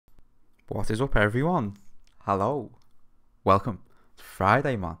What is up, everyone? Hello. Welcome. It's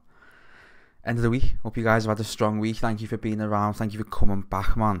Friday, man. End of the week. Hope you guys have had a strong week. Thank you for being around. Thank you for coming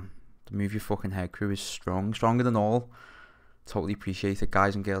back, man. The Move Your Fucking Head crew is strong. Stronger than all. Totally appreciate it,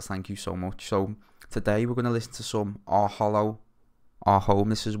 guys and girls. Thank you so much. So, today we're going to listen to some Our Hollow, Our Home.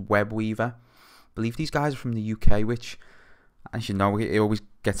 This is Webweaver. I believe these guys are from the UK, which, as you know, it always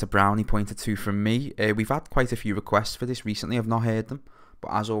gets a brownie pointed to from me. We've had quite a few requests for this recently. I've not heard them.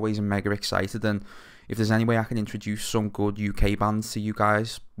 But as always, I'm mega excited, and if there's any way I can introduce some good UK bands to you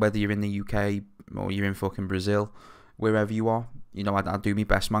guys, whether you're in the UK or you're in fucking Brazil, wherever you are, you know, I'll do my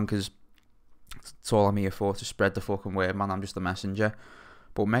best, man, because it's all I'm here for, to spread the fucking word, man. I'm just a messenger.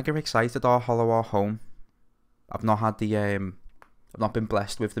 But mega excited. Our Hollow, Our Home. I've not had the I've not been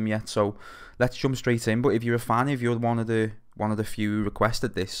blessed with them yet, so let's jump straight in. But if you're a fan, if you're one of the few who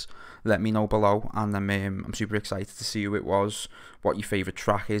requested this, let me know below, and I'm super excited to see who it was, what your favourite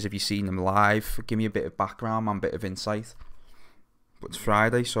track is, if you've seen them live. Give me a bit of background, man, a bit of insight. But it's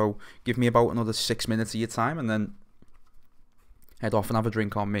Friday, so give me about another 6 minutes of your time, and then head off and have a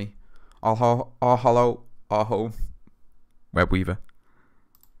drink on me. Our Hollow, Our Home, Webweaver.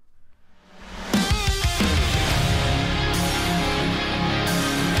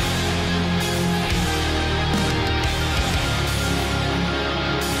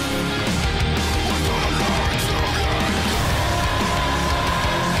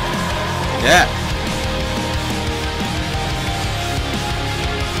 Yeah.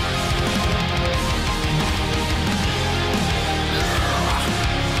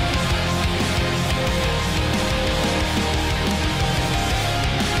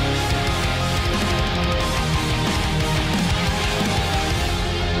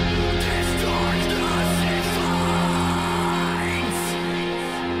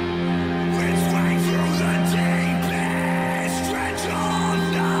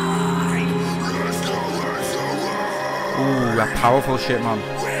 Ooh, that powerful shit, man.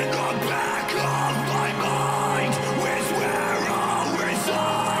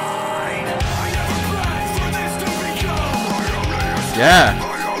 Yeah.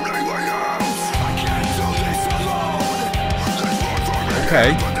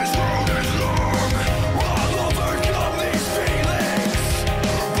 Okay.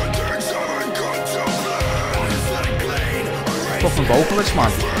 Fucking vocalist,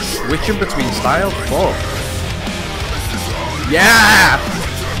 man. Switching between styles. Fuck. Yeah!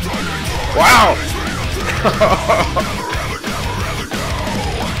 Wow!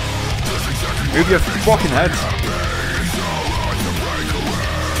 Move your fucking heads.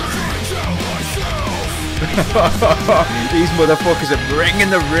 These motherfuckers are bringing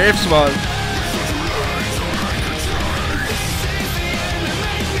the riffs, man.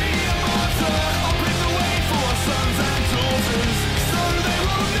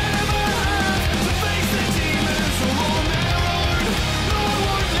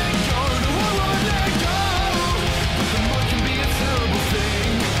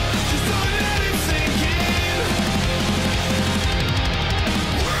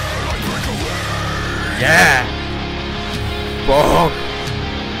 Yeah! Fuck!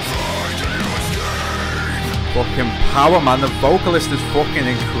 Fucking power, man. The vocalist is fucking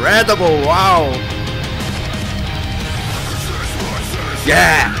incredible. Wow!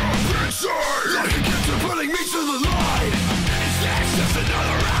 Yeah!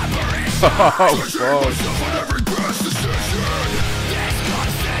 Oh, fuck.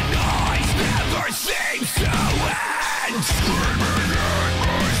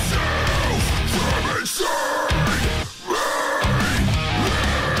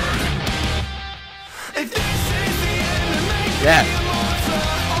 Yeah.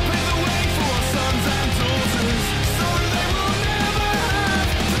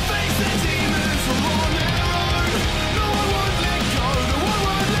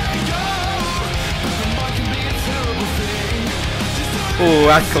 Oh,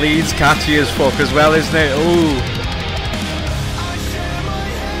 that clean's catchy as fuck as well, isn't it? Ooh.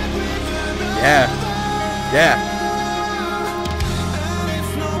 Yeah. Yeah.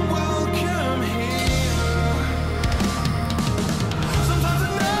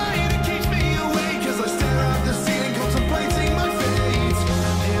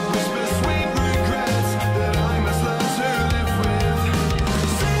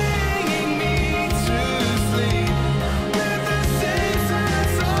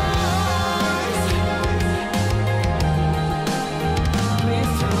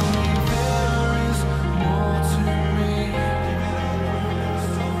 Please tell me there is more to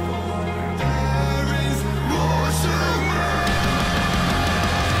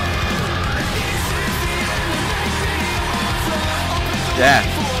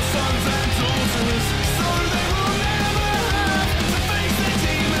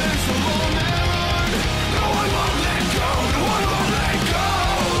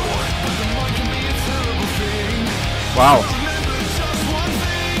Wow.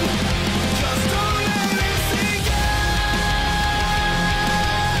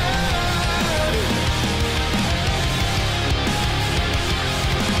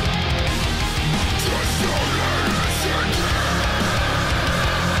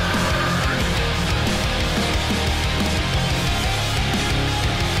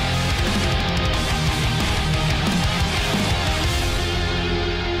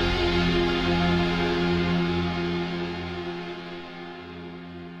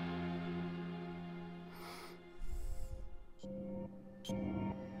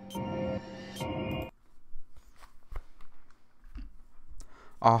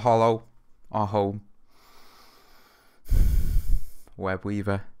 Our hollow, our home, web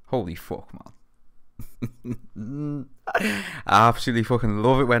weaver. Holy fuck, man. I absolutely fucking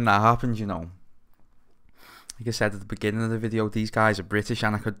love it when that happens, you know. Like I said at the beginning of the video, these guys are British,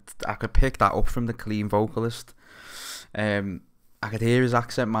 and I could pick that up from the clean vocalist. I could hear his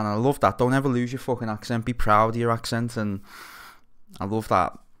accent, man. I love that. Don't ever lose your fucking accent. Be proud of your accent, and I love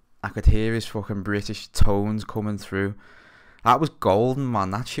that. I could hear his fucking British tones coming through. That was golden,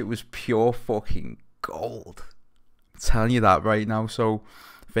 man. That shit was pure fucking gold. I'm telling you that right now. So,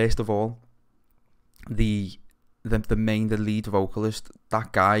 first of all, the lead vocalist,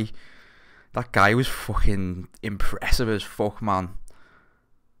 that guy was fucking impressive as fuck, man.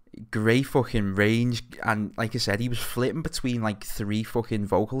 Great fucking range, and like I said, he was flitting between like 3 fucking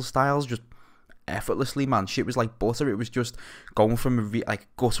vocal styles just effortlessly, man. Shit was like butter. It was just going from a like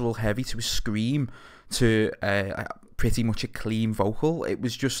guttural heavy to a scream to pretty much a clean vocal. It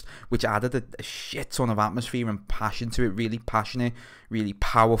was just, which added a shit ton of atmosphere and passion to it. Really passionate, really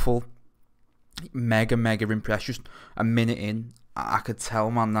powerful, mega impressed. Just a minute in, I could tell,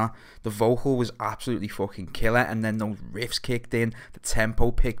 man, that the vocal was absolutely fucking killer, and then those riffs kicked in, the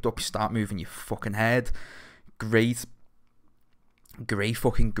tempo picked up, you start moving your fucking head. Great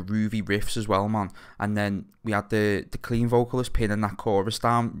fucking groovy riffs as well, man. And then we had the clean vocalist pinning that chorus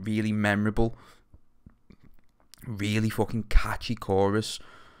down, really memorable, really fucking catchy chorus.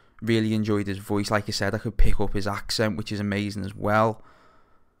 Really enjoyed his voice. Like I said, I could pick up his accent, which is amazing as well.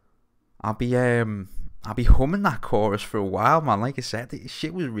 I'll be humming that chorus for a while, man. Like I said, the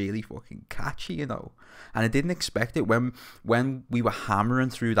shit was really fucking catchy, you know. And I didn't expect it when we were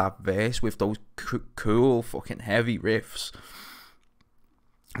hammering through that verse with those cool fucking heavy riffs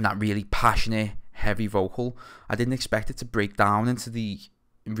and that really passionate heavy vocal. I didn't expect it to break down into the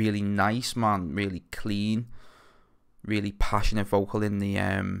really nice, man, really clean, really passionate vocal in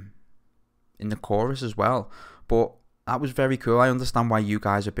the chorus as well. But that was very cool. I understand why you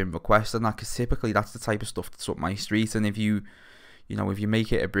guys have been requesting that, because typically that's the type of stuff that's up my street. And if you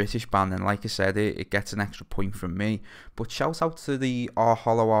make it a British band, then like I said, it gets an extra point from me. But shout out to the Our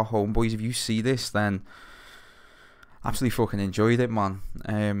Hollow, Our Home boys. If you see this, then absolutely fucking enjoyed it, man.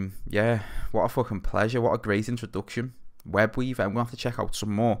 Yeah, what a fucking pleasure. What a great introduction. Webweave, and we'll have to check out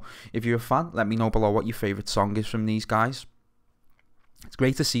some more. If you're a fan, let me know below what your favourite song is from these guys. It's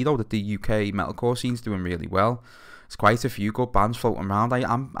great to see though that the UK metalcore scene's doing really well. There's quite a few good bands floating around.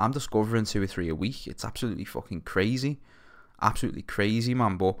 I'm discovering 2 or 3 a week. It's absolutely fucking crazy. Absolutely crazy,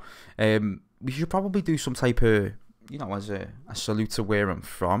 man. But we should probably do some type of, you know, as a salute to where I'm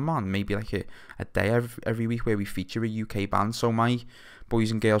from, man. Maybe like a day every week where we feature a UK band. So my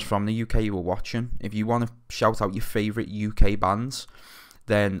boys and girls from the UK who are watching, if you want to shout out your favourite UK bands,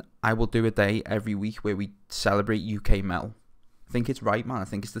 then I will do a day every week where we celebrate UK metal. I think it's right, man. I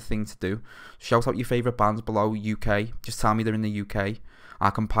think it's the thing to do. Shout out your favourite bands below UK. Just tell me they're in the UK.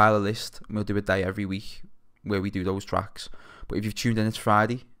 I'll compile a list and we'll do a day every week where we do those tracks. But if you've tuned in, it's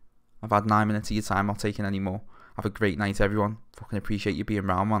Friday. I've had 9 minutes of your time. I'll take in any more. Have a great night, everyone. Fucking appreciate you being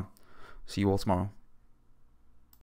around, man. See you all tomorrow.